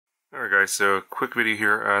Alright guys, so a quick video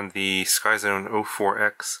here on the Skyzone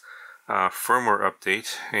SKY04X firmware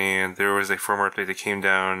update, and there was a firmware update that came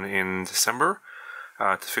down in December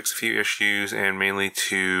to fix a few issues and mainly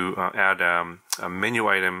to add a menu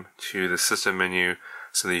item to the system menu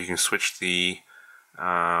so that you can switch the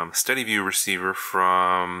steady view receiver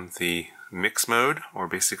from the mix mode, or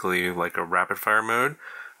basically like a rapid fire mode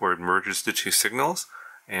where it merges the two signals,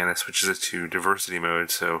 and it switches it to diversity mode.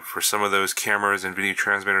 So for some of those cameras and video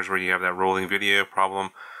transmitters where you have that rolling video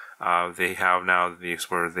problem, they have now the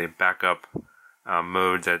sort of the backup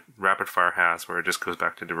mode that rapid fire has, where it just goes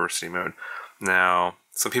back to diversity mode. Now,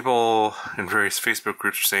 some people in various Facebook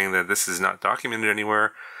groups are saying that this is not documented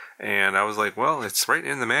anywhere, and I was like, well, it's right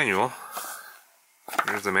in the manual.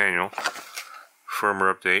 Here's the manual,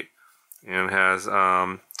 firmware update, and it has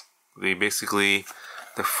basically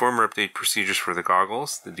the firmware update procedures for the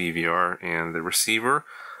goggles, the DVR, and the receiver.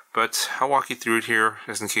 But I'll walk you through it here,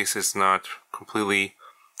 just in case it's not completely,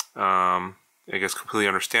 completely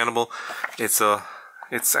understandable. It's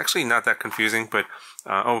actually not that confusing, but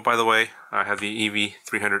oh, by the way, I have the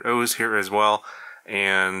EV300Os here as well,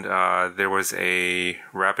 and there was a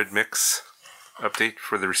rapid mix update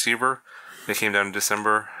for the receiver. It came down in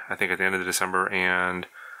December, I think at the end of December, and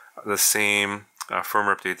the same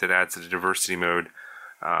firmware update that adds the diversity mode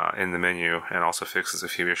in the menu and also fixes a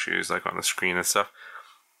few issues like on the screen and stuff.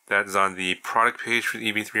 That is on the product page for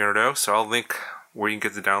the EV300O, so I'll link where you can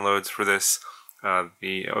get the downloads for this.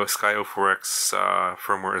 The SKY04X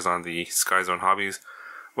firmware is on the Skyzone Hobbies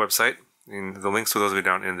website, and the links to those will be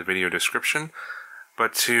down in the video description.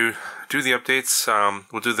 But to do the updates,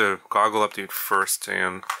 we'll do the goggle update first,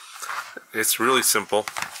 and it's really simple.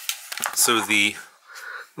 So the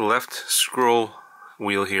left scroll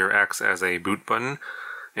wheel here acts as a boot button,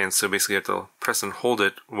 and so basically you have to press and hold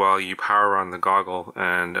it while you power on the goggle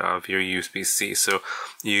and via USB-C. So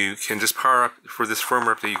you can just power up, for this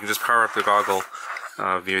firmware update, you can just power up the goggle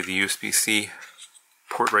via the USB-C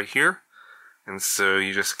port right here. And so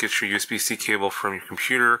you just get your USB-C cable from your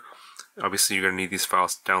computer. Obviously you're going to need these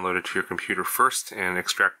files downloaded to your computer first and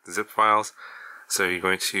extract the zip files. So you're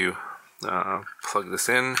going to plug this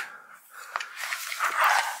in,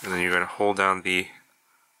 and then you're going to hold down the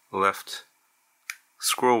left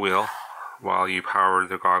scroll wheel while you power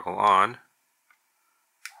the goggle on,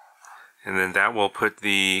 and then that will put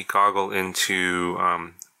the goggle into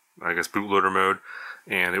bootloader mode,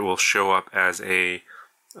 and it will show up as a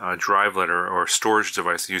drive letter or storage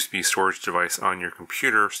device, a USB storage device on your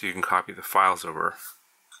computer, so you can copy the files over.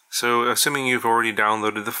 So assuming you've already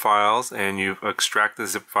downloaded the files and you've extracted the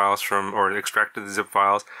zip files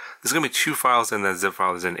there's going to be two files in that zip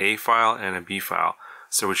file. There's an A file and a B file.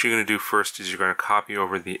 So what you're going to do first is you're going to copy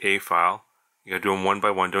over the A file. You got to do them one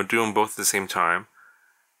by one. Don't do them both at the same time.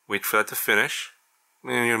 Wait for that to finish,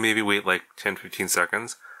 and maybe wait like 10-15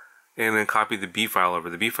 seconds, and then copy the B file over.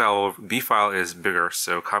 The B file is bigger,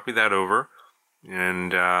 so copy that over,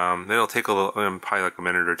 and then it'll take a little, probably like a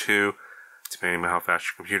minute or two, depending on how fast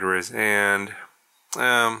your computer is, and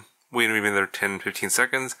wait maybe another 10-15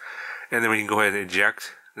 seconds, and then we can go ahead and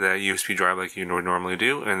eject that USB drive like you would normally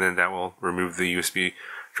do, and then that will remove the USB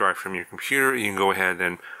drive from your computer. You can go ahead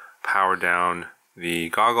and power down the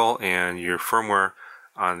goggle, and your firmware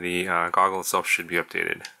on the goggle itself should be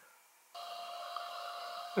updated.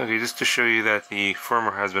 Okay, just to show you that the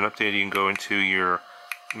firmware has been updated, you can go into your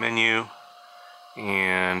menu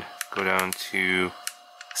and go down to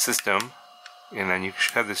System, and then you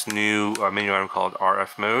should have this new menu item called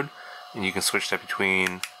RF mode, and you can switch that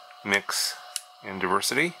between mix and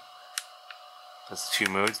diversity. That's two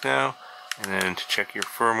modes now. And then to check your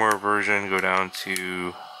firmware version, go down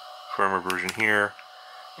to firmware version here,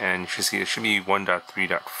 and you should see it should be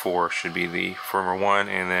 1.3.4 should be the firmware 1,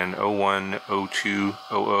 and then 01, 02,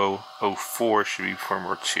 00, 04 should be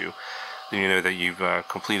firmware 2. Then you know that you've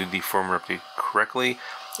completed the firmware update correctly.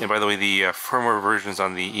 And by the way, the firmware versions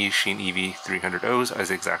on the Eachine EV300Os is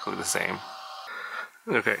exactly the same.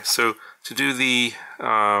 Okay, so to do the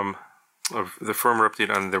firmware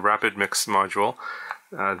update on the rapid mix module,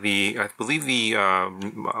 I believe the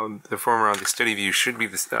firmware on the steady view should be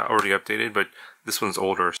already updated, but this one's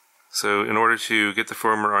older. So in order to get the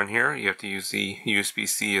firmware on here, you have to use the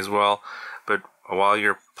USB-C as well. But while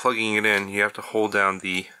you're plugging it in, you have to hold down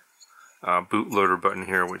the bootloader button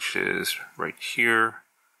here, which is right here.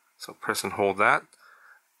 So press and hold that,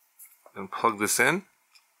 and plug this in,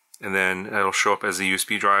 and then it'll show up as a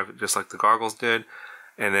USB drive, just like the goggles did.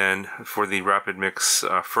 And then for the rapid mix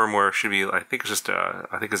firmware, it should be, I think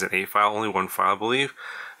it's an A file, only one file, I believe.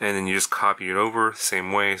 And then you just copy it over the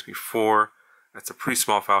same way as before. That's a pretty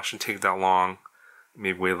small file, shouldn't take that long.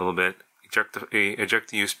 Maybe wait a little bit. eject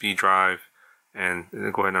the USB drive, and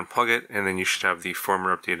then go ahead and unplug it, and then you should have the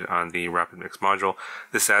firmware updated on the Rapid Mix module.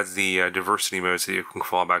 This adds the diversity mode, so you can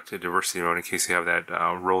fall back to diversity mode in case you have that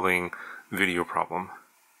rolling video problem.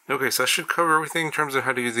 Okay, so that should cover everything in terms of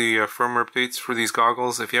how to do the firmware updates for these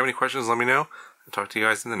goggles. If you have any questions, let me know. I'll talk to you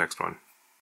guys in the next one.